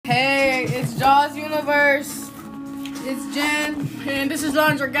Jaws Universe. It's Jen. And this is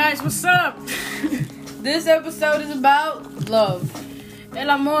Laundra, guys. What's up? This episode is about love. El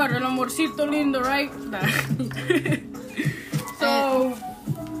amorcito lindo, right? Nah. So,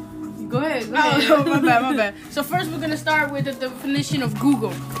 Go ahead. oh, my bad. So first we're gonna start with the definition of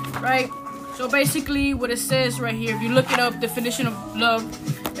Google, right? So basically what it says right here, if you look it up, definition of love,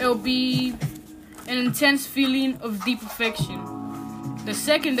 it'll be an intense feeling of deep affection. The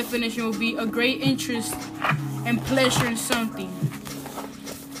second definition will be a great interest and pleasure in something.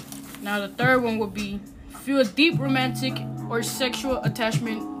 Now the third one would be feel a deep romantic or sexual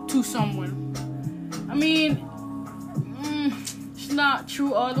attachment to someone. I mean, it's not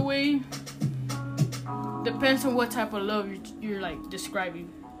true all the way. Depends on what type of love you're like describing.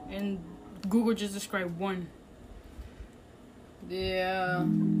 And Google just described one. Yeah.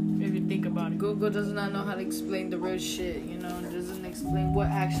 If you think about it. Google does not know how to explain the real shit, you know. It doesn't explain what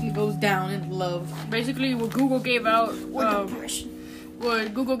actually goes down in love. Basically, what Google gave out, what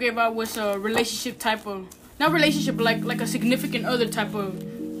Google gave out was a relationship type of, not relationship, but like a significant other type of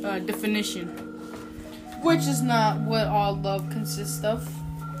definition. Which is not what all love consists of.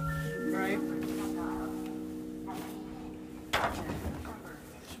 Right.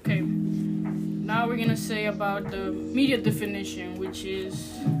 Okay. Now we're gonna say about the media definition, which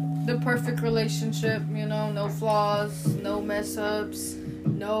is The perfect relationship, you know, no flaws, no mess ups,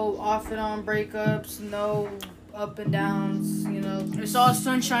 no off and on breakups, no up and downs, you know. it's all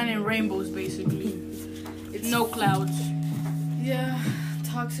sunshine and rainbows, basically. It's No clouds. Yeah,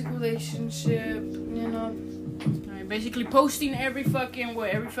 toxic relationship, you know. Right, basically posting every fucking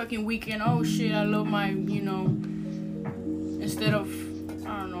weekend. Oh shit, I love my, instead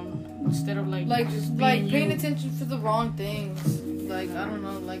of Like just like being paying you. attention for the wrong things. Like, I don't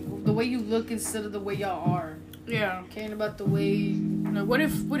know, like the way you look instead of the way y'all are. Yeah. Caring about the way. Like, what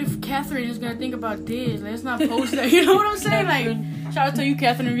if Catherine is gonna think about this? Let's not post that. You know what I'm saying? Like, shout out to you,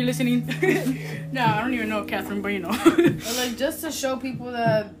 Catherine, if you're listening. Nah, I don't even know Catherine, but Or like just to show people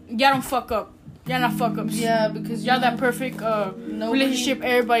that y'all don't fuck up. Y'all not fuck ups. yeah, because Y'all that perfect relationship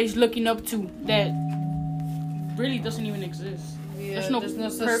everybody's looking up to that really doesn't even exist. Yeah, There's there's no no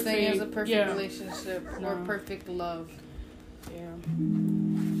such thing as a perfect- perfect yeah. relationship or No. perfect love. Yeah.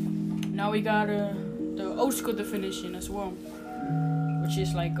 Now we got the old school definition as well, which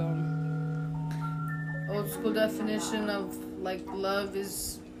is like Old school definition of like love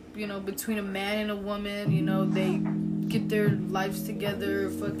is, you know, between a man and a woman. You know, they get their lives together,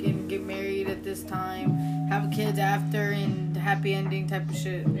 fucking get married at this time, have kids after, and happy ending type of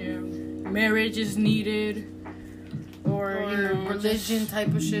shit. marriage is needed, or Religion just-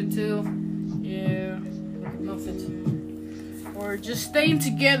 type of shit too. yeah, No offense. or just staying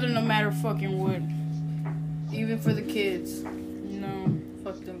together no matter fucking what. Even for the kids.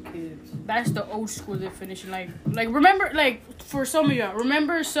 Fuck them kids. That's the old school definition. Like remember, like for some of y'all,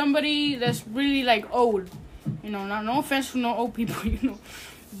 remember somebody that's really like old. No offense for no old people,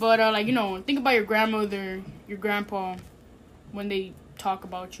 but think about your grandmother, your grandpa, when they talk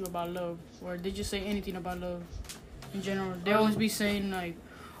about you about love, or they just say anything about love in general. They always be saying like,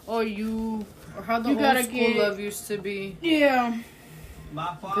 "Oh, you." Or how the You old gotta school get- love used to be. Yeah.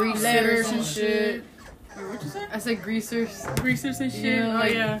 Greasers Letters and and shit. What you say? I said greasers. Greasers and shit. Yeah,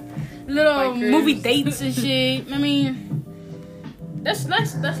 like Little bikers. movie dates and shit. I mean, that's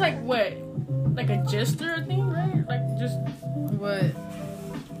like what, like a gesture thing, right? Like just What?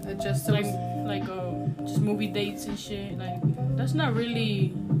 Just to just movie dates and shit. Like that's not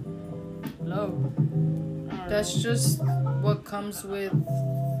really love. I don't That's know. just what comes with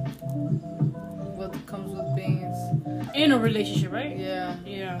being. In a relationship, right? Yeah.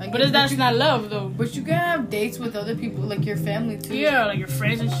 Yeah, I but guess- that's not love though. But you can have dates with other people, like your family too. Yeah, like your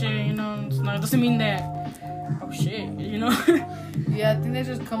friends and shit. It's not, doesn't mean that. Oh shit, Yeah, I think that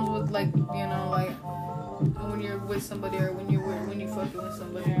just comes with like like when you're with somebody or when you fucking with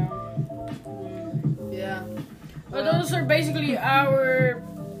somebody. Yeah. But those are basically our,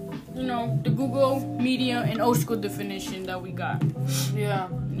 the Google media and old school definition that we got. Yeah.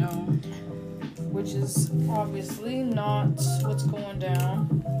 Which is obviously not what's going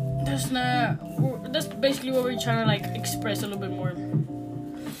down. That's basically what we're trying to like express a little bit more.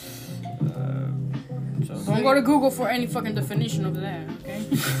 So don't go to Google for any fucking definition of that,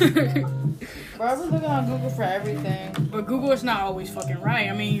 okay? Bro, I've been looking on Google for everything. But Google is not always fucking right.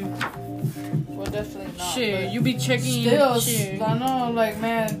 I mean, Well, definitely not. shit, but you be checking still, shit. I know, like,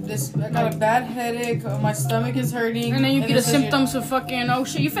 man, I got a bad headache. My stomach is hurting. And then you get the this is your- symptoms of fucking, oh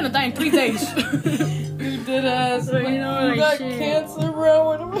shit, you finna die in 3 days. You did ass. So, you like, got shit. cancer,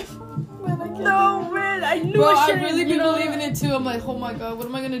 bro. Man, I can't No, man, I knew Bro, I I shouldn't, really be you know. believing it too. I'm like, oh my god, what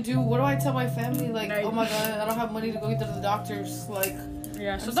am I gonna do? What do I tell my family? Like, oh my god, I don't have money to go get to the doctors. Like,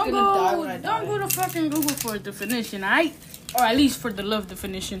 Yeah, so I'm don't just gonna die when go. I Don't die. go to fucking Google for a definition, alright? Or at least for the love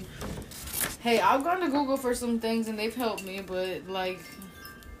definition. hey, I've gone to Google for some things and they've helped me, but like,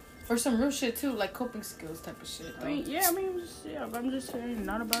 for some real shit too, like coping skills type of shit. I mean, I'm just saying,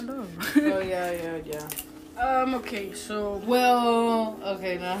 not about love. Oh yeah. Okay, so Well,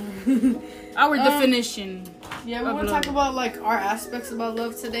 okay, now. our definition. Yeah, we of want to love. talk about like our aspects about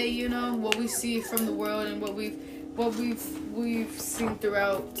love today. You know, what we see from the world and what we've seen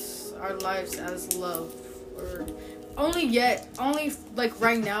throughout our lives as love, or only like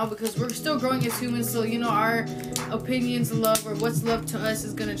right now, because we're still growing as humans. So you know, our opinions of love or what's love to us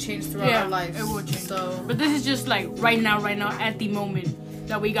is gonna change throughout our lives. It will change. So, But this is just like right now, at the moment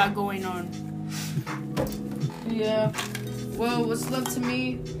that we got going on. yeah. Well, what's love to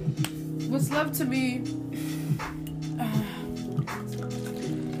me? What love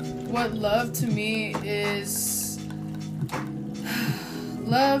to me is,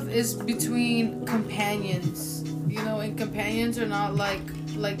 love is between companions, you know, and companions are not like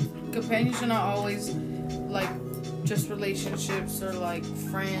companions are not always like just relationships or like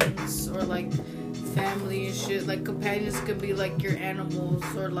friends or like family and shit. Like companions could be like your animals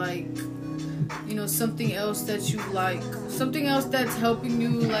or like, you know, something else that you like, something else that's helping you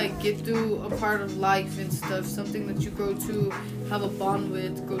like get through a part of life and stuff, something that you grow to have a bond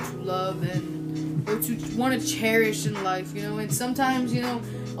with, grow to love and grow to want to cherish in life, you know. And sometimes, you know,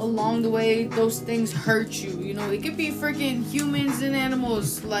 along the way those things hurt you, you know. It could be freaking humans and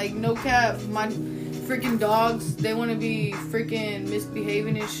animals, like no cap, my freaking dogs, they want to be freaking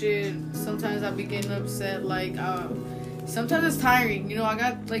misbehaving and shit. Sometimes I be getting upset, like sometimes it's tiring, you know. I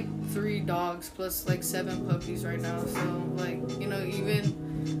got like 3 dogs plus like 7 puppies right now, so like, you know, even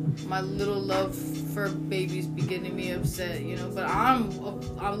my little love for babies be getting me upset, you know. But I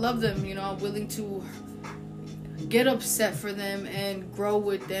love them, you know. I'm willing to get upset for them and grow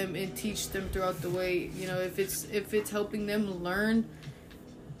with them and teach them throughout the way, you know. If it's helping them learn,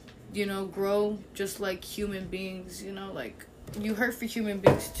 you know, grow just like human beings, you know. Like, you hurt for human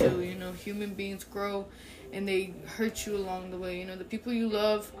beings too, you know. Human beings grow and they hurt you along the way, you know. The people you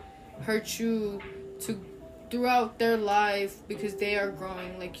love hurt you throughout their life because they are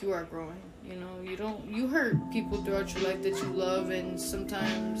growing like you are growing, you know. You hurt people throughout your life that you love, and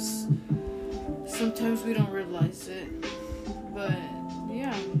sometimes we don't realize it. But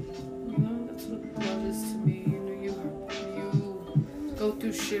yeah, you know, that's what love is to me. You know, you go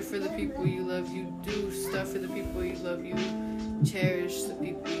through shit for the people you love, you do stuff for the people you love, you cherish the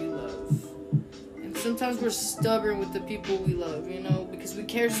people you love. Sometimes we're stubborn with the people we love, you know, because we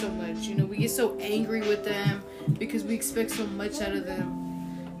care so much, you know. We get so angry with them because we expect so much out of them.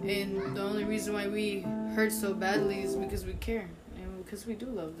 And the only reason why we hurt so badly is because we care and because we do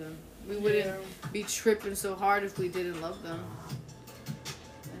love them. We wouldn't be tripping so hard if we didn't love them.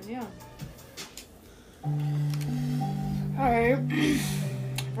 And yeah. Alright.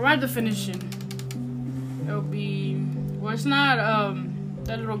 For my definition, it'll be, well, it's not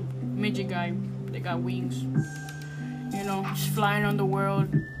that little midget guy. They got wings, you know, just flying on the world,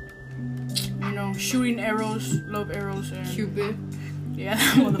 you know, shooting arrows, love arrows, and Cupid. yeah,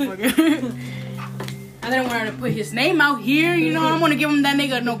 that motherfucker. I didn't want to put his name out here, you know. I don't want to give him that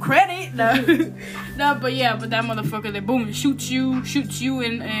nigga no credit. No, but that motherfucker, that boom, shoots you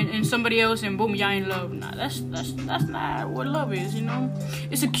and somebody else, and boom, y'all in love. Nah, that's not what love is, you know.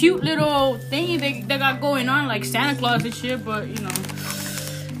 It's a cute little thing they got going on, like Santa Claus and shit, but you know.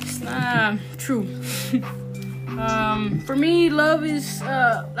 True. For me, love is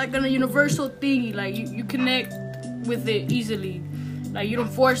like a universal thing. Like you connect with it easily. Like you don't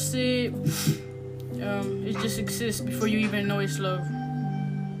force it. It just exists before you even know it's love.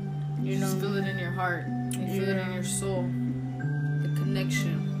 You know, just feel it in your heart. You feel it in your soul. The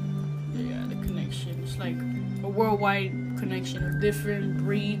connection. Yeah, the connection. It's like a worldwide connection of different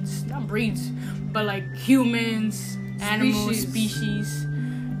breeds. Not breeds, but like humans, animals, species.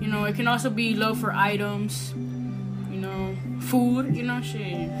 You know, it can also be love for items, you know, food, you know, shit.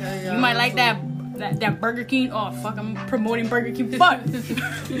 Yeah, you might like that Burger King. Oh, fuck, I'm promoting Burger King. Fuck.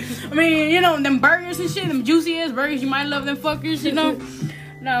 I mean, you know, them burgers and shit, them juicy ass burgers, you might love them fuckers, you know.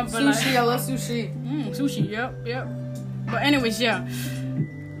 No, but sushi, I love sushi. Sushi, yep. But anyways, yeah.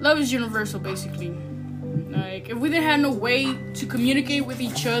 Love is universal, basically. Like, if we didn't have no way to communicate with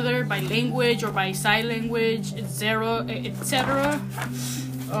each other by language or by sign language, etc.,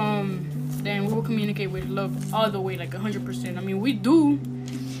 then we will communicate with love all the way, like 100%. I mean, we do,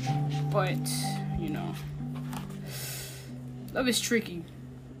 but you know, love is tricky.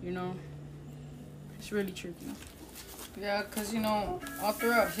 You know, it's It's really tricky. Yeah, because, you know, all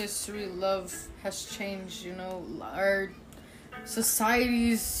throughout history, love has changed, you know. Our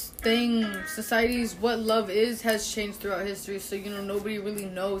society's what love is has changed throughout history. So, you know, nobody really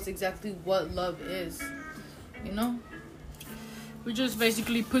knows exactly what love is, you know. We just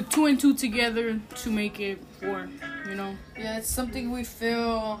basically put 2 and 2 together to make it 4, you know. Yeah, it's something we've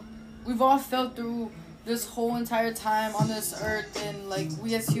all felt through this whole entire time on this earth, and like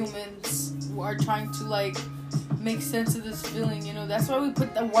we as humans are trying to like make sense of this feeling, you know. That's why we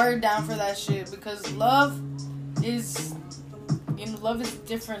put the word down for that shit, because love is, you know, love is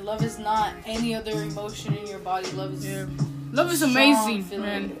different. Love is not any other emotion in your body. Love is love is amazing,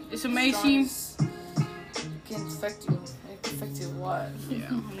 man. It's amazing. It can affect you. It can affect you a lot. Yeah,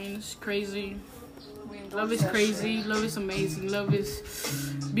 I mean, it's crazy. Love is crazy. Shit. Love is amazing. Love is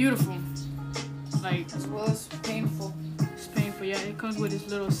beautiful. Like, as well as painful. It's painful, yeah. It comes with its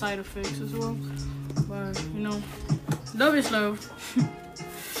little side effects as well. But, you know, love is love.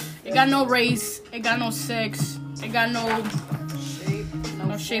 It got no race. It got no sex. It got no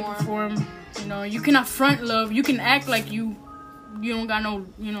shape or form. You know, you cannot front love. You can act like you don't got no,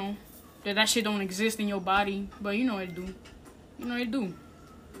 you know, that shit don't exist in your body. But you know it do. You know it do.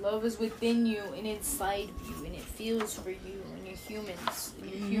 Love is within you and inside you, and it feels for you and your humans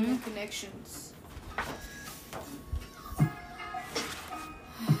and your human connections.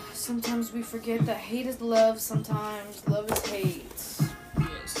 Sometimes we forget that hate is love. Sometimes love is hate.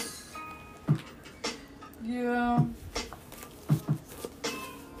 Yes. Yeah.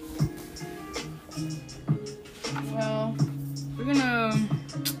 Well, we're gonna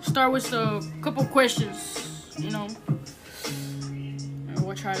start with a couple questions, you know. And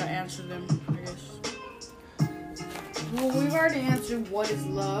we'll try to answer them, I guess. Well, we've already answered what is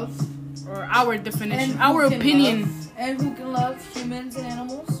love. Or our definition, our opinion. And who can love humans and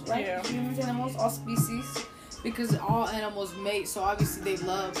animals, right? Yeah. Humans, animals, all species. Because all animals mate, so obviously they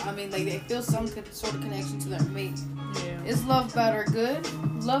love. I mean, like, they feel some sort of connection to their mate. Yeah. Is love bad or good?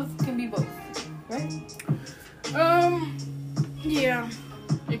 Love can be both, right? Yeah.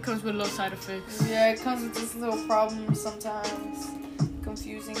 It comes with little side effects. Yeah, it comes with this little problem sometimes.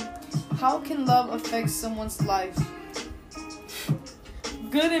 Confusing. How can love affect someone's life?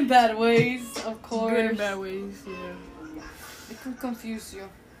 Good and bad ways, of course. Good and bad ways, yeah. It can confuse you.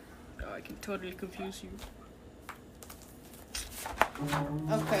 Oh, I can totally confuse you.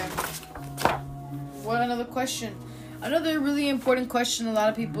 Okay. What another question? Another really important question a lot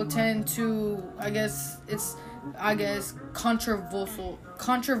of people tend to, I guess, controversial,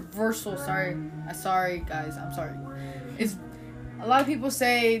 sorry guys, I'm sorry. It's a lot of people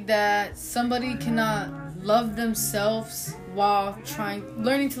say that somebody cannot love themselves while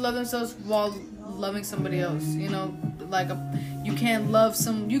learning to love themselves while loving somebody else. You know, like you can't love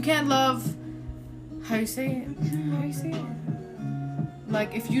how you say it?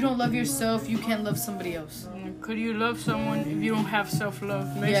 Like, if you don't love yourself, you can't love somebody else. Could you love someone if you don't have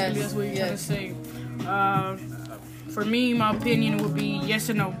self-love? Basically, that's what you're trying to say. For me, my opinion would be yes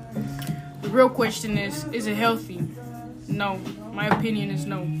or no. The real question is it healthy? No. My opinion is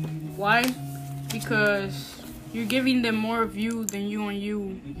no. Why? Because you're giving them more of you than you on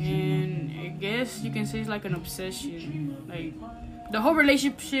you. And I guess you can say it's like an obsession. Like, the whole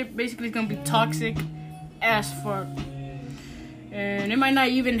relationship basically is going to be toxic as fuck. And it might not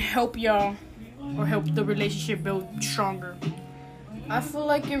even help y'all or help the relationship build stronger. I feel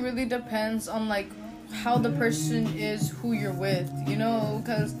like it really depends on, like, how the person is who you're with, you know?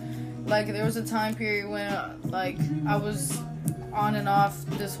 Because, like, there was a time period when, like, I was on and off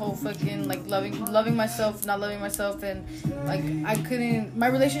this whole fucking, like, loving myself, not loving myself, and, like, my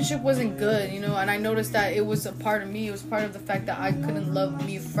relationship wasn't good, you know? And I noticed that it was a part of me. It was part of the fact that I couldn't love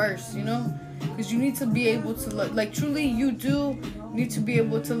me first, you know? Because you need to be able to love, like, truly you do need to be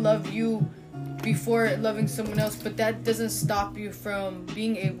able to love you before loving someone else, but that doesn't stop you from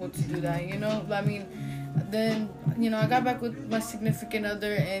being able to do that, you know? I mean, then, you know, I got back with my significant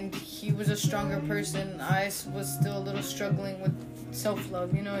other, and he was a stronger person. I was still a little struggling with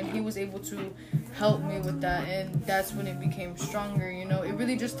self-love, you know, and he was able to help me with that, and that's when it became stronger, you know? It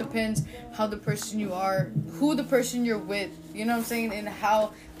really just depends how the person you are, who the person you're with, you know what I'm saying, and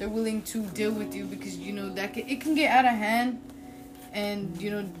how they're willing to deal with you, because, you know, it can get out of hand, and, you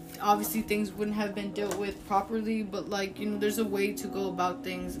know, obviously things wouldn't have been dealt with properly, but, like, you know, there's a way to go about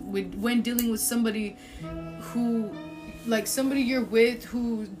things when dealing with somebody who, like, somebody you're with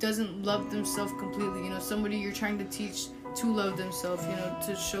who doesn't love themselves completely, you know, somebody you're trying to teach to love themselves, you know,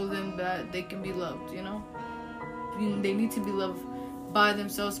 to show them that they can be loved, you know, they need to be loved by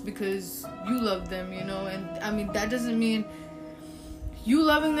themselves because you love them, you know. And I mean, that doesn't mean you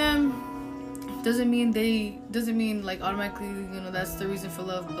loving them doesn't mean like automatically, you know, that's the reason for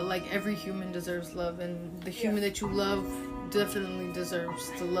love, but like every human deserves love, and the human that you love definitely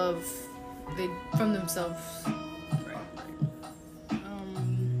deserves the love from themselves.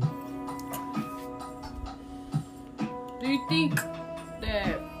 Do you think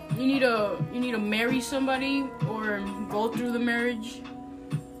that you need to marry somebody or go through the marriage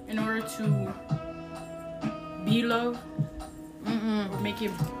in order to be love? Or make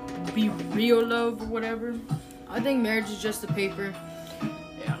it be real love or whatever? I think marriage is just a paper.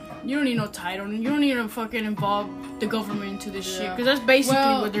 Yeah. You don't need no title. You don't need to fucking involve the government into this shit. Because that's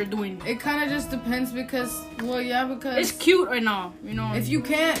basically what they're doing. It kind of just depends because it's cute right now, you know. If you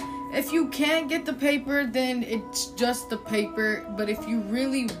can't get the paper, then it's just the paper. But if you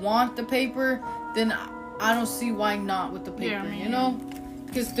really want the paper, then I don't see why not with the paper. Yeah, I mean, you know,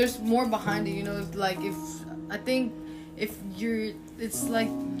 because there's more behind it. You know, like it's like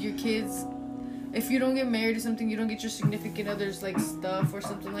your kids. If you don't get married or something, you don't get your significant other's like stuff or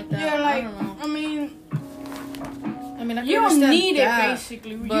something like that. Yeah, like I don't know. I mean, you don't need it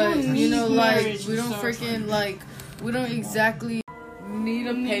basically, but you know, like we don't freaking like we don't exactly need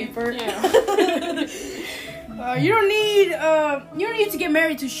a paper. Yeah. You don't need to get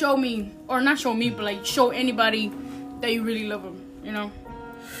married to show me, or not show me, but like show anybody that you really love them. You know,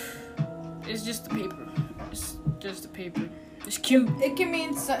 it's just the paper. It's just the paper. It's cute. It can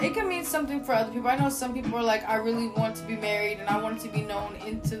mean something for other people. I know some people are like, I really want to be married and I want it to be known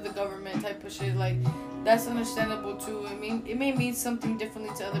into the government type of shit. Like, that's understandable too. I mean, it may mean something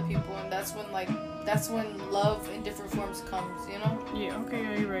differently to other people, and that's when love in different forms comes. You know? Yeah. Okay.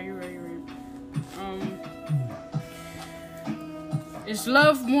 Yeah, you're right. Is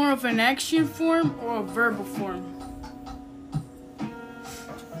love more of an action form or a verbal form?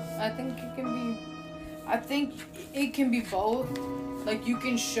 I think it can be both. Like, you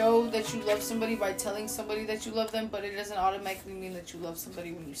can show that you love somebody by telling somebody that you love them, but it doesn't automatically mean that you love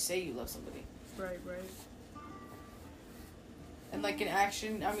somebody when you say you love somebody. Right. And like in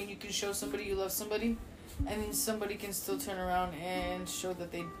action, I mean, you can show somebody you love somebody, and then somebody can still turn around and show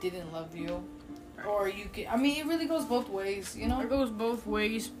that they didn't love you. Or you can, I mean, it really goes both ways, you know? It goes both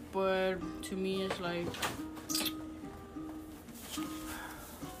ways, but to me it's like,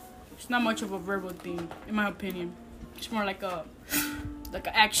 it's not much of a verbal thing, in my opinion. It's more like an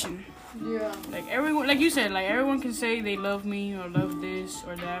action. Yeah. Like everyone, like you said, like everyone can say they love me or love this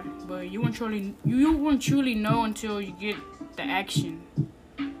or that, but you won't truly know until you get the action.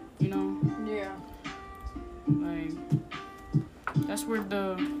 You know? Yeah. Like, that's where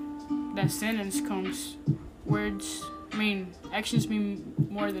that sentence comes. Actions mean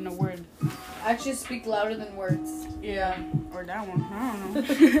more than a word. Actions speak louder than words. Yeah. Or that one. I don't know.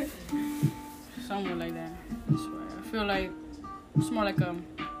 Somewhere like that. That's why I feel like it's more like a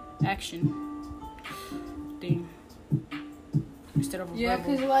action thing instead of a verbal.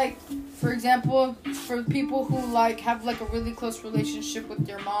 Because like, for example, for people who like have like a really close relationship with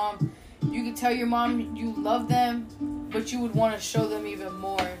your mom, you can tell your mom you love them, but you would want to show them even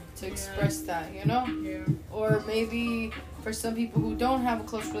more to express that, you know? Yeah. Or maybe for some people who don't have a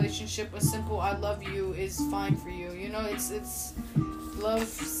close relationship, a simple "I love you" is fine for you. You know, it's love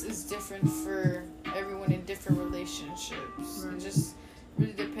is different for everyone in different relationships. Right. It just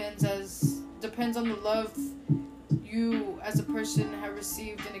really depends on the love you as a person have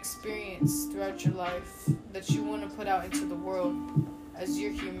received and experienced throughout your life that you want to put out into the world as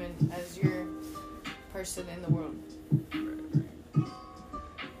your human, as your person in the world.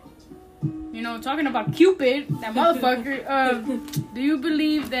 You know, talking about Cupid, that motherfucker. Do you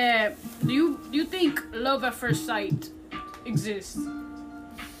believe that? Do you think love at first sight exists?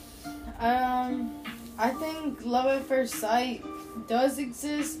 I think love at first sight does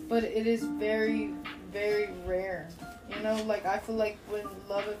exist, but it is very, very rare. You know, like I feel like when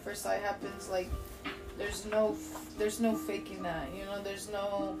love at first sight happens, like there's no faking that. You know, there's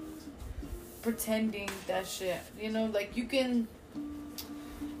no pretending that shit. You know, like you can.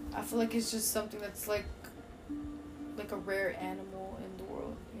 I feel like it's just something that's like a rare animal in the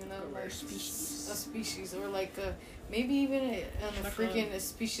world, you know, like a species, or like maybe even a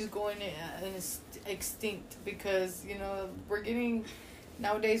species going extinct, because you know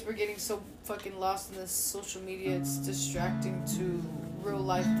nowadays we're getting so fucking lost in this social media. It's distracting to real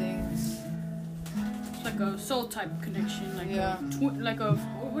life things. It's like a soul type connection, like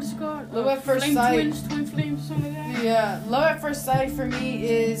what's it called? Love at first sight. Twin flames, something like that. Yeah, love at first sight for me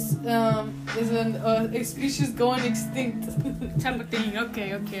is a species going extinct type of thing.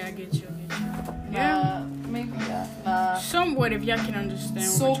 Okay, I get you. Yeah, maybe nah. Somewhat, if y'all can understand.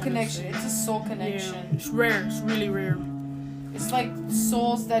 Soul connection. It's a soul connection. Yeah, it's rare. It's really rare. it's like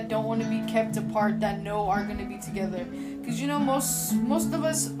souls that don't want to be kept apart, that know are gonna be together. Cause you know most of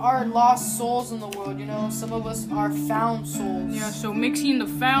us are lost souls in the world. You know, some of us are found souls. Yeah. So mixing the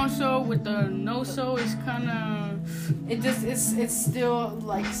found soul with the no soul is kind of. It's still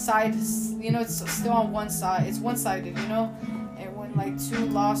like side. You know, it's still on one side. It's one-sided. You know. And when like two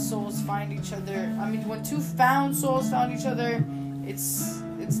lost souls find each other, I mean, when two found souls found each other, it's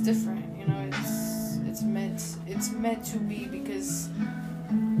different. You know, it's meant to be because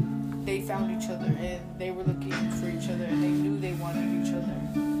they found each other and they were looking for each other and they knew they wanted each other.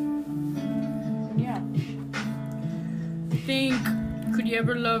 Yeah. Think, could you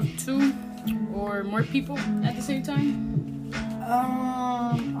ever love two or more people at the same time?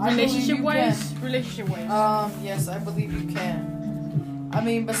 Relationship wise. Yes, I believe you can. I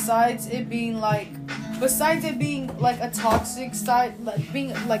mean, besides it being like a toxic side, like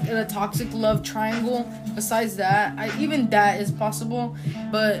being like in a toxic love triangle, besides that, even that is possible.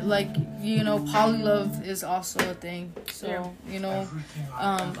 But like, you know, poly love is also a thing. So, you know,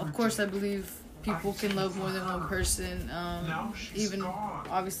 of course I believe people can love more than one person. Even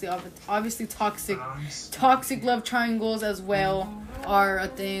obviously toxic love triangles as well are a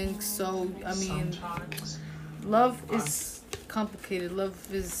thing. So, I mean, love is complicated. Love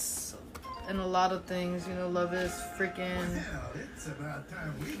is in a lot of things, you know. Love is freaking. It's about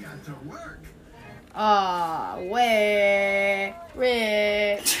time we got to work. Way,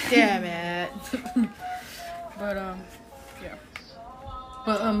 damn it. But yeah.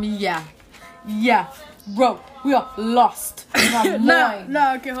 But yeah, bro, we are lost.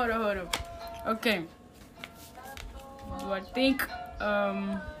 No, okay, hold on. Okay. Do I think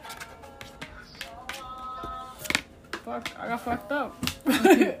fuck, I got fucked up.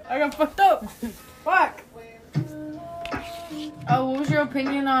 Fuck. Oh, what was your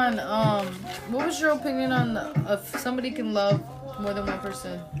opinion on if somebody can love more than one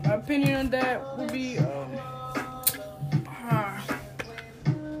person? My opinion on that would be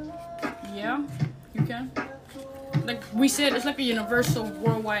yeah, you can. Like we said, it's like a universal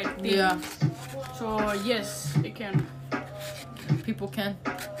worldwide thing. Yeah. So yes, it can. People can.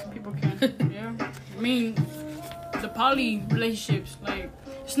 Yeah. I mean, the poly relationships, like,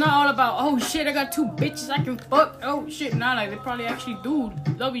 it's not all about, oh shit, I got two bitches I can fuck. Oh shit, nah, like they probably actually do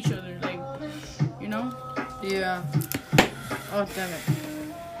love each other, like, you know? Yeah. Oh damn it.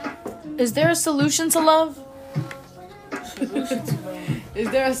 Is there a solution to love? Is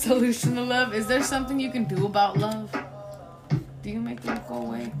there a solution to love? Is there something you can do about love? Do you make them go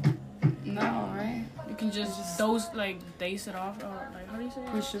away? No, right? You can just dace it off, or like, how do you say it?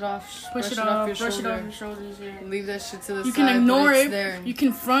 Push it off. Brush it off your shoulders, yeah. Leave that shit to the side. You can ignore it. There. You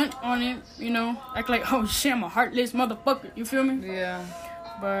can front on it, you know? Act like, oh shit, I'm a heartless motherfucker. You feel me? Yeah.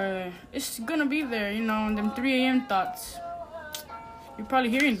 But it's gonna be there, you know, and them 3 a.m. thoughts. You're probably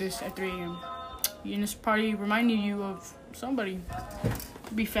hearing this at 3 a.m. And it's probably reminding you of somebody.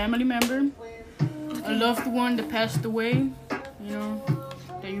 Could be family member, a loved one that passed away, you know,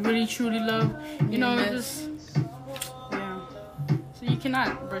 that you really truly love. You know, just, yeah. So you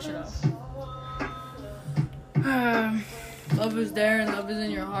cannot brush it off. Love is there and love is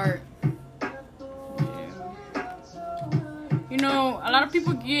in your heart. Yeah. You know, a lot of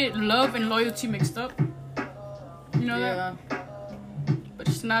people get love and loyalty mixed up. You know that? But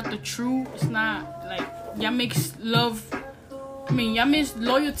it's not the true. It's not like y'all mix love. I mean, y'all mix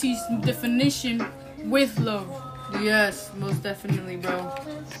loyalty's definition with love. Yes, most definitely, bro.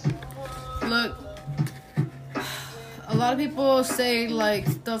 Look, a lot of people say like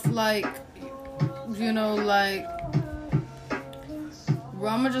stuff like, you know, like,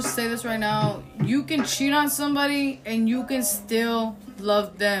 I'm gonna just say this right now. You can cheat on somebody and you can still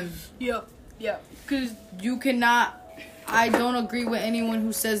love them. Yep. Because you cannot. I don't agree with anyone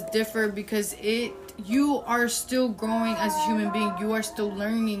who says differ, because you are still growing as a human being. You are still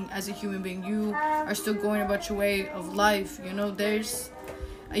learning as a human being. You are still going about your way of life. You know,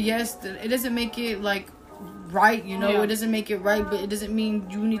 yes, it doesn't make it like right. You know, Yeah. It doesn't make it right, but it doesn't mean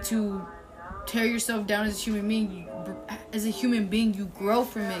you need to tear yourself down as a human being. As a human being, you grow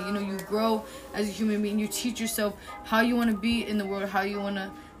from it. You know, you grow as a human being. You teach yourself how you want to be in the world, how you want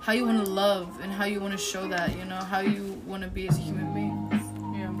to love, and how you want to show that. You know, how you want to be as a human being.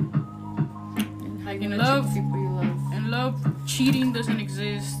 Yeah. How you In want to love, treat people you love. in love, cheating doesn't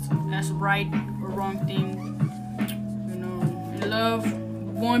exist as a right or wrong thing. You know, in love,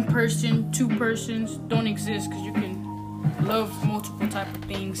 one person, two persons don't exist, because you can love multiple type of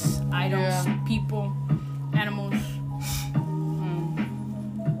things, items, people, animals,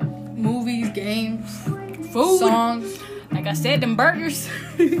 Movies, games, food, songs. like I said, them burgers.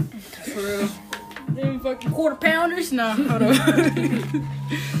 For real. Them fucking quarter pounders? No, hold on.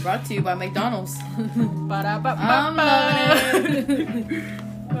 Brought to you by McDonald's. I'm Ba-da-ba-ba-ba. loving it.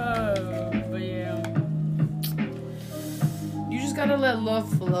 But yeah. You just gotta let love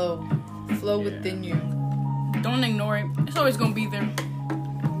flow within you. Don't ignore it. It's always gonna be there.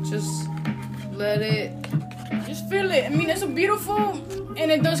 Just let it. Just feel it. I mean, it's a beautiful,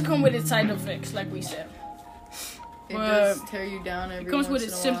 and it does come with its side effects, like we said. It does tear you down every It comes with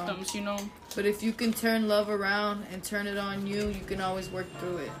once its in a while. symptoms, you know. But if you can turn love around and turn it on you, you can always work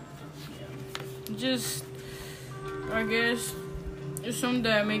through it. Just, I guess, it's something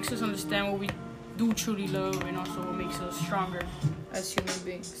that makes us understand what we do truly love, and also what makes us stronger. As human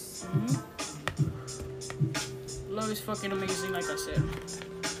beings. Love is fucking amazing, like I said.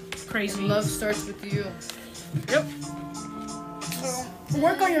 Crazy. And love starts with you. Yep. So,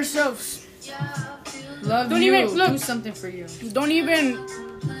 work on yourselves. Love Don't you. even- look. Do something for you. Don't even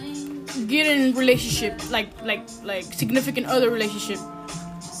get in relationship, like significant other relationship,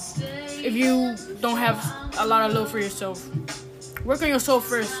 if you don't have a lot of love for yourself. Work on yourself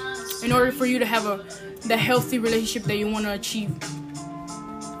first in order for you to have the healthy relationship that you want to achieve.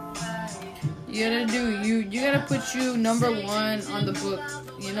 You gotta do you gotta put you number one on the book,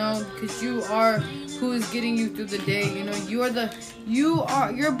 you know, because you are who is getting you through the day. You know,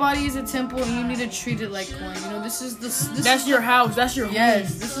 your body is a temple and you need to treat it like one. You know, this That's is your house. That's your yes,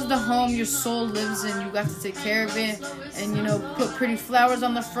 home. this is the home your soul lives in. You got to take care of it, and you know, put pretty flowers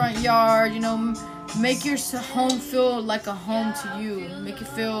on the front yard. You know, make your home feel like a home to you. Make it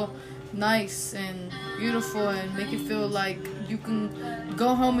feel nice and beautiful, and make it feel like you can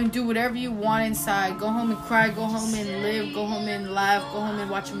go home and do whatever you want inside. Go home and cry. Go home and live. Go home and laugh. Go home and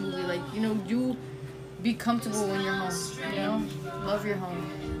watch a movie. Like, you know, you be comfortable when you're home. You know, love your home.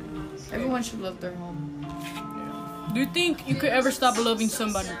 Everyone should love their home. Do you think you could ever stop loving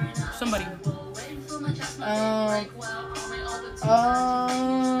somebody?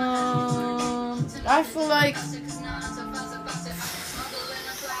 I feel like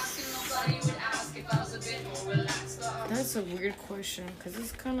that's a weird question because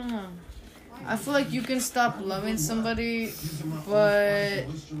it's kind of. I feel like you can stop loving somebody, but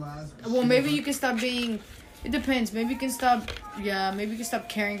well, maybe you can stop being. It depends. Maybe you can stop. Yeah, maybe you can stop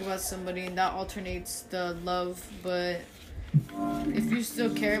caring about somebody, and that alternates the love. But if you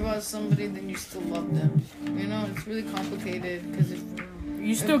still care about somebody, then you still love them. You know, it's really complicated because if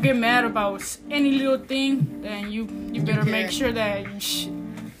You still get mad about any little thing, then you better care. make sure that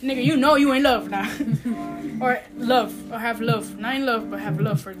nigga, you know you in love now. Or have love. Not in love, but have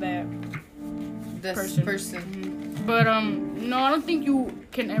love for that this person. person. But no, I don't think you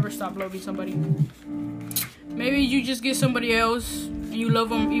can ever stop loving somebody. Maybe you just get somebody else and you love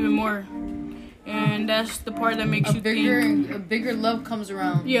them even more, and that's the part that makes you think. A bigger love comes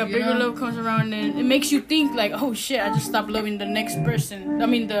around. Yeah, you bigger know? love comes around, and it makes you think like, oh shit, I just stopped loving the next person. I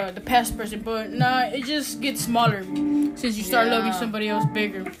mean the past person, but nah, it just gets smaller since you start loving somebody else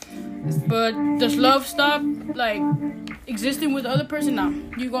bigger. But does love stop like existing with the other person? Nah,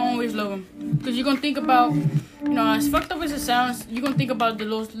 you gonna always love them because you're gonna think about, you know, as fucked up as it sounds, you're gonna think about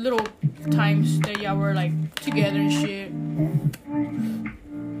those little times that y'all were like together and shit.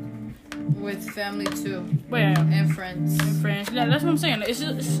 With family too. But yeah, And friends. and friends. Yeah, that's what I'm saying.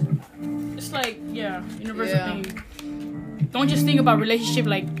 It's like universal Yeah. thing. Don't just think about relationship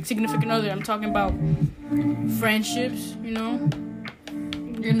like significant other. I'm talking about friendships. You know,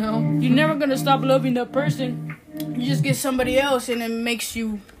 You know? you're never gonna stop loving that person. You just get somebody else, and it makes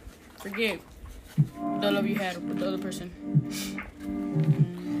you forget the love you had with the other person.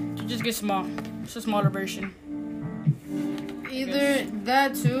 You just get small. It's a smaller version. Either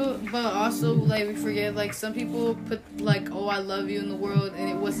that too, but also like we forget like some people put like, oh, I love you in the world, and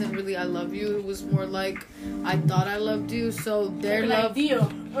it wasn't really I love you. It was more like I thought I loved you. So their Like an love, idea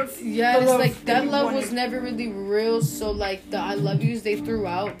of yeah, the it's love like that that you love wanted. was never really real. So like the I love yous they threw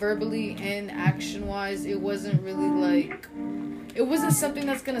out verbally and action wise, it wasn't really like it wasn't something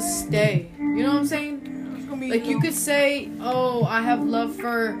that's gonna stay. You know what I'm saying? It's gonna be Like you could say, oh, I have love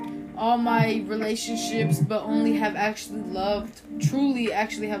for all my relationships, but only have truly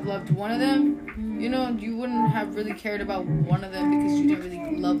actually have loved one of them. You know, you wouldn't have really cared about one of them because you didn't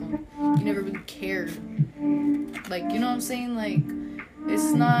really love them. You never really cared. Like, you know what I'm saying? Like,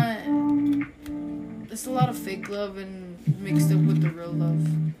 it's a lot of fake love and mixed up with the real love.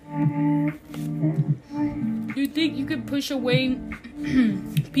 Do you think you could push away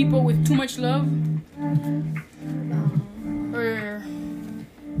people with too much love? Or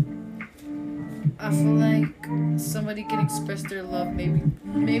I feel like some somebody can express their love.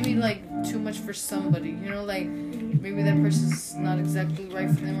 Maybe like too much for somebody. You know, like maybe that person's not exactly right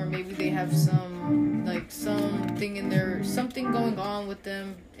for them, or maybe they have something going on with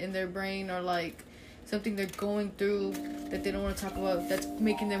them in their brain, or like something they're going through that they don't want to talk about. That's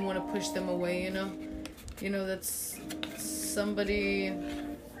making them want to push them away. You know, that's somebody.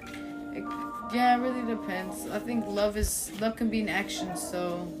 Yeah, it really depends. I think love can be an action.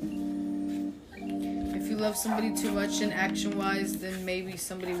 So if you love somebody too much in action wise, then maybe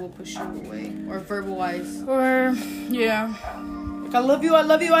somebody will push you away, or verbal wise. Or yeah, Like, I love you, I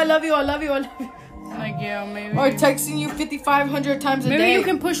love you, I love you, I love you, I love you. like yeah, maybe. Or texting you 5,500 times a day. Maybe you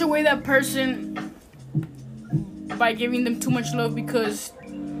can push away that person by giving them too much love, because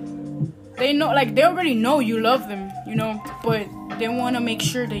they know, like, they already know you love them, you know, but they want to make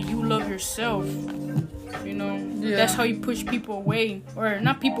sure that you love yourself, you know. Yeah. That's how you push people away, or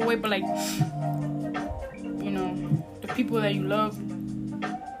not people away, but like, you know, the people that you love,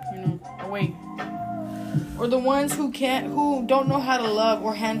 you know, away. Or the ones who don't know how to love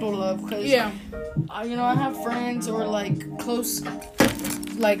or handle love. Cause, Yeah. You know, I have friends or like close,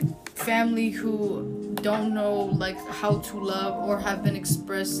 like family who don't know like how to love or have been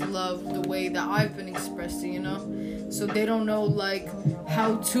expressed love the way that I've been expressing, you know. So they don't know like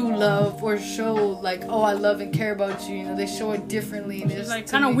how to love or show like, oh, I love and care about you. You know, they show it differently. And It's like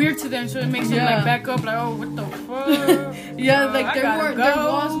kind of weird to them, so it makes them Yeah. like back up, like, oh, what the fuck? Yeah, like I their gotta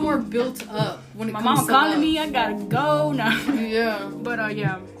walls go. more built up when it My comes mom to calling love. me, I gotta go now. Yeah. But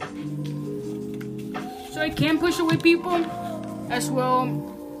yeah. So it can push away people as well.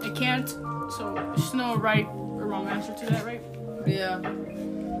 It can't. So there's no right or wrong answer to that, right? Yeah.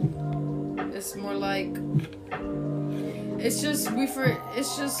 It's more like it's just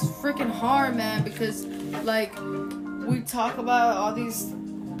freaking hard, man, because like we talk about all these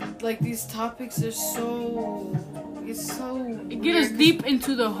topics are It gets us deep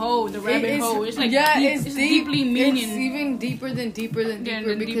into the hole, the rabbit hole. It's like it's it's deep. deeply meaning. It's even deeper than deeper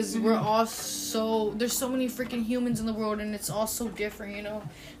Yeah, because deep- we're all there's so many freaking humans in the world, and it's all so different, you know.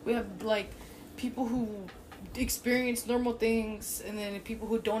 We have like people who experience normal things, and then people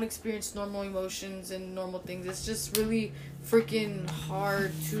who don't experience normal emotions and normal things. It's just really freaking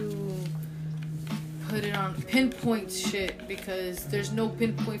hard to put it on pinpoint shit, because there's no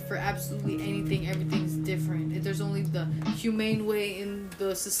pinpoint for absolutely anything. Everything's different. There's only the humane way and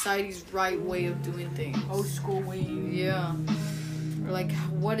the society's right way of doing things. Old school way. Yeah. Or like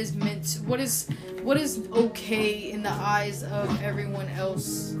what is okay in the eyes of everyone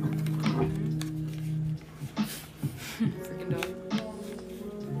else. Freaking dope.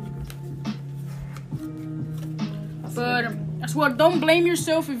 But as well, don't blame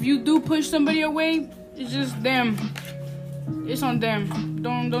yourself if you do push somebody away. It's just them. It's on them.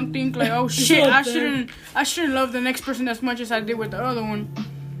 Don't think like, oh shit, I shouldn't love the next person as much as I did with the other one,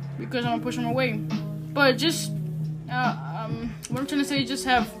 because I'm gonna push them away. But just what I'm trying to say, just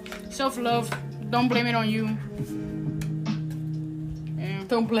have self-love. Don't blame it on you. Yeah.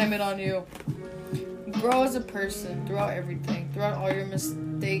 Don't blame it on you. Grow as a person throughout everything, throughout all your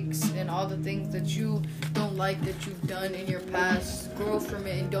mistakes and all the things that you don't like that you've done in your past. Grow from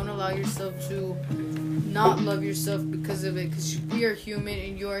it and don't allow yourself to not love yourself because of it, because we are human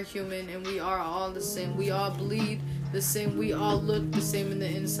and you are human, and we are all the same. We all bleed the same. We all look the same in the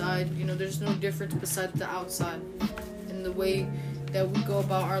inside. You know, there's no difference besides the outside and the way that we go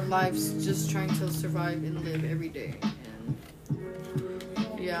about our lives, just trying to survive and live every day.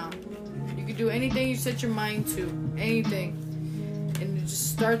 And yeah, you can do anything you set your mind to, anything, and it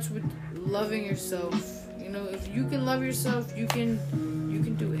just starts with loving yourself. You know, if you can love yourself, you can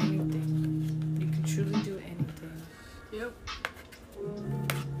do anything. You can truly do anything. Yep.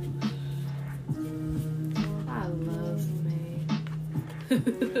 I love me.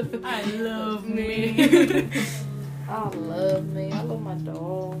 I love me. me. I love me. I love my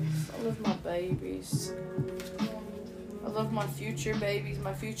dogs. I love my babies. I love my future babies,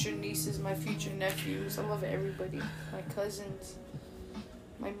 my future nieces, my future nephews. I love everybody. My cousins.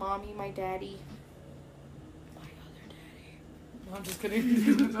 My mommy, my daddy. My other daddy.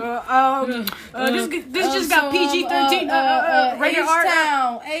 No, I'm just kidding. This just got PG-13. Rated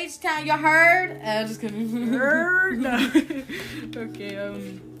R. H-Town, you heard? I'm just kidding.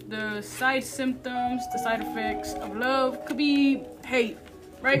 Okay, the side symptoms, the side effects of love could be hate,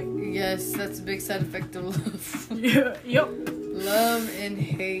 right? Yes, that's a big side effect of love. Yeah, yep. Love and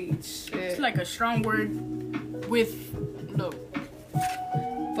hate. Shit. It's like a strong word with love.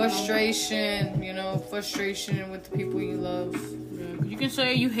 Frustration, you know, frustration with the people you love. Yeah, 'cause you can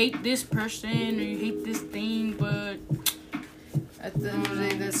say you hate this person or you hate this thing, but At the end of the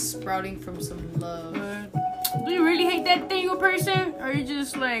day, that's sprouting from some love. Do you really hate that thing or person? Or you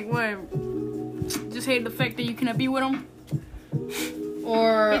just like, what? Just hate the fact that you cannot be with them?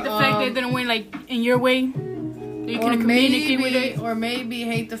 Or Hate the fact that it didn't win like in your way? That you or couldn't communicate with it? or maybe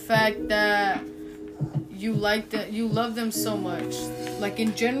hate the fact that you love them so much. Like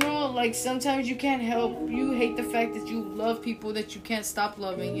in general, like sometimes you can't help. You hate the fact that you love people that you can't stop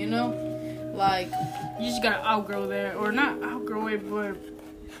loving. You know, like You just gotta outgrow that, or not outgrow it, but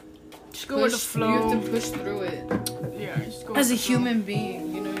just go with the flow. You have to push through it. Yeah, just go As a with the flow. human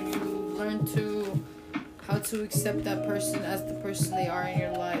being, you know, you learn how to accept that person as the person they are in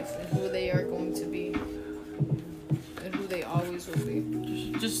your life and who they are going to be and who they always will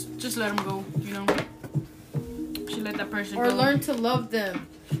be. Just let them go, you know. Should let that person Or go. learn to love them,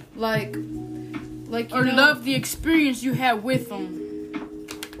 like or love the experience you had with them.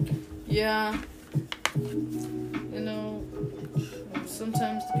 Yeah. You know,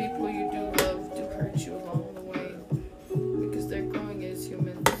 sometimes the people you do love do hurt you along the way because they're growing as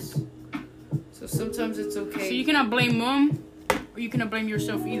humans. So sometimes it's okay. So you cannot blame mom, or you cannot blame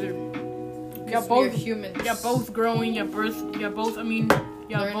yourself either. You're both humans. You're both growing. You're both. You're learning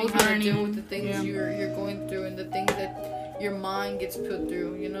both how learning. to deal with the things Yeah. you're going through and the things that your mind gets put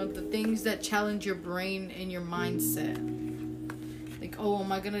through. You know, the things that challenge your brain and your mindset. Like, oh,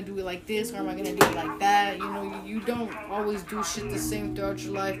 am I gonna do it like this or am I gonna do it like that? You know, you don't always do shit the same throughout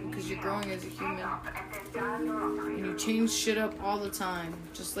your life because you're growing as a human. And you change shit up all the time,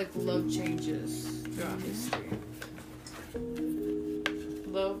 just like love changes throughout history.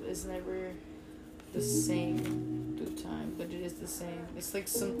 Love is never the same through time, but it is the same. It's like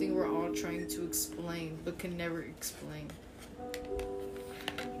something we're all trying to explain, but can never explain.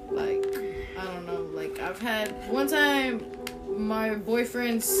 Like, I don't know, like I've had one time my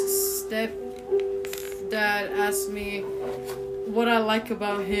boyfriend's stepdad asked me what I like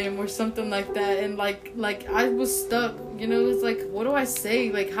about him or something like that, and like I was stuck, you know. It's like, what do I say?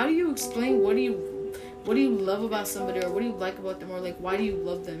 Like, how do you explain what do you love about somebody, or what do you like about them, or like why do you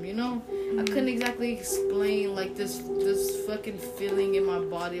love them, you know? I couldn't exactly explain like this fucking feeling in my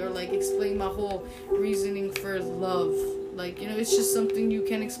body, or like explain my whole reasoning for love. Like, you know, it's just something you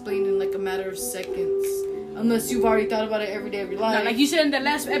can't explain in like a matter of seconds. Unless you've already thought about it every day of your life. Now, like you said in the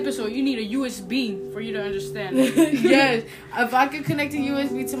last episode, you need a USB for you to understand. Yes. If I could connect a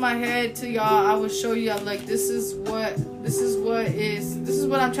USB to my head to y'all, I would show you like this is what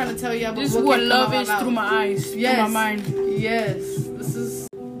I'm trying to tell you. This is what love is through my eyes, yes. through my mind. Yes. This is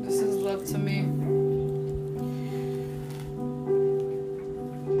love to me.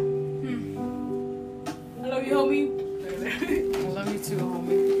 I love you, homie. I love you too,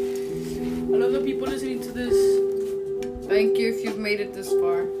 homie. I love the people listening to this. Thank you if you've made it this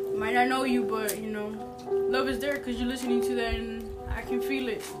far. Might not know you, but you know, love is there because you're listening to that, and I can feel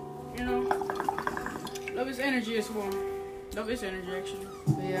it. You know, love is energy as well. Love is energy, actually.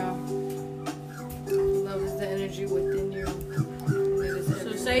 Yeah. Love is the energy within you. It is So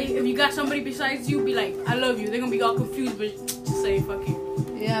everywhere. say if you got somebody besides you, be like, I love you. They're gonna be all confused, but just say fuck it.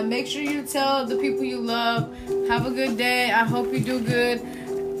 Yeah, make sure you tell the people you love, have a good day, I hope you do good,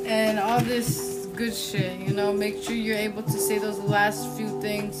 and all this good shit, you know. Make sure you're able to say those last few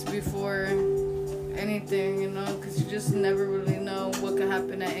things before anything, you know, because you just never really know what could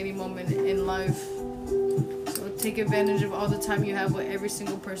happen at any moment in life. So take advantage of all the time you have with every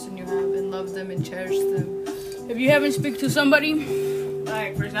single person you have, and love them and cherish them. If you haven't speak to somebody,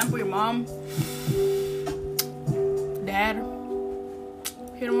 like for example your mom, dad,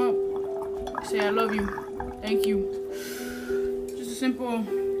 hit them up. Say I love you. Thank you. Just a simple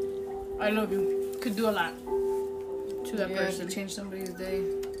I love you could do a lot to that person. To change somebody's day.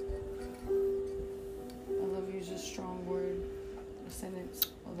 I love you is a strong word. A sentence.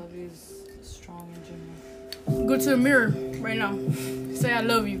 I love you is strong in general. Go to the mirror right now. Say I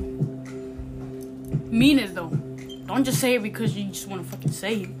love you. Mean it though. Don't just say it because you just want to fucking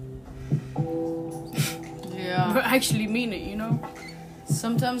say it. Yeah. But actually mean it, you know?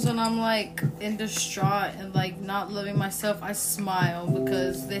 Sometimes when I'm like in distraught and like not loving myself, I smile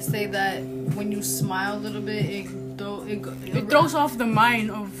because they say that when you smile a little bit, It throws off the mind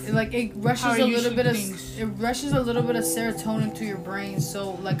of it rushes how a you little see bit of things. it rushes a little bit of serotonin through your brain,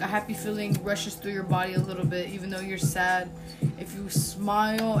 so like a happy feeling rushes through your body a little bit even though you're sad. If you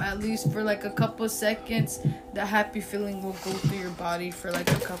smile at least for like a couple seconds, the happy feeling will go through your body for like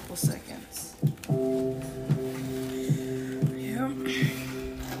a couple seconds. yeah.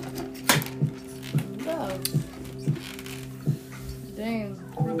 Love. Dang.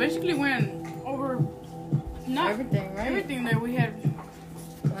 We basically went over not Everything, right? everything that we had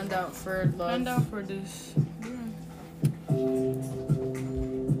Planned out for love. planned out for this. Yeah.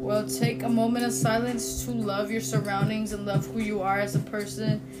 Well, take a moment of silence to love your surroundings and love who you are as a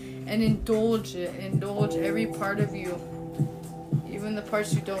person, and indulge it. Indulge every part of you, even the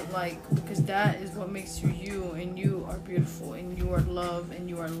parts you don't like, because that is what makes you you, and you are beautiful, and you are loved, and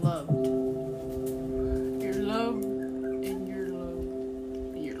you are loved. You're loved, and you're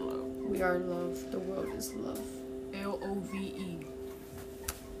loved, and you're loved. We are love. The world is love. Love.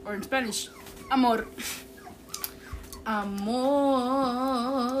 Or in Spanish, amor. Amor.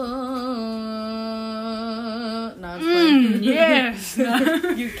 Nah, it's Yes.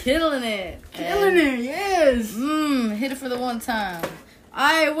 you killing it. Killing it, yes. Hit it for the one time.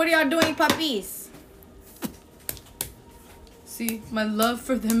 Alright, what are y'all doing, puppies? See, my love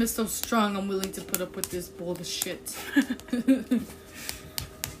for them is so strong, I'm willing to put up with this bullshit.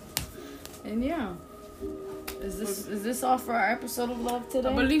 And yeah. Is this all for our episode of love today?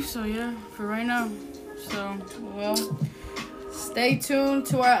 I believe so, yeah, for right now. So, Well, stay tuned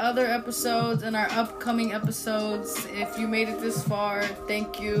to our other episodes and our upcoming episodes. If you made it this far,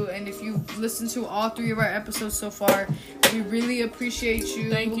 thank you. And if you've listened to all 3 of our episodes so far, we really appreciate you.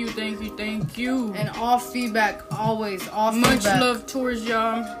 thank you. And all feedback, always, all Much feedback. love towards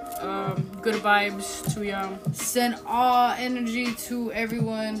y'all. Good vibes to y'all. Send all energy to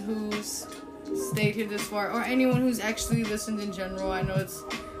everyone who's stayed here this far, or anyone who's actually listened in general. I know it's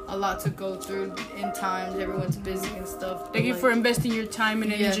a lot to go through in times. Everyone's busy and stuff. Thank you for investing your time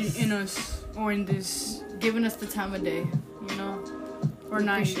and energy Yes. in us, or in this, giving us the time of day, you know? or We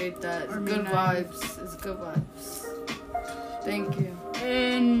night. appreciate that. Or Good midnight. vibes. It's good vibes. Thank you.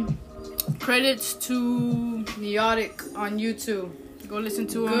 And credits to Neotic on YouTube. go listen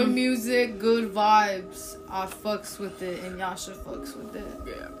to Good him. music, good vibes. I fucks with it, and y'all should fucks with it.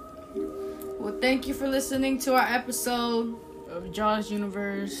 Yeah. Well, thank you for listening to our episode, Of Jaws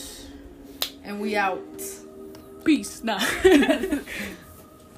Universe. and we out. Peace. Nah.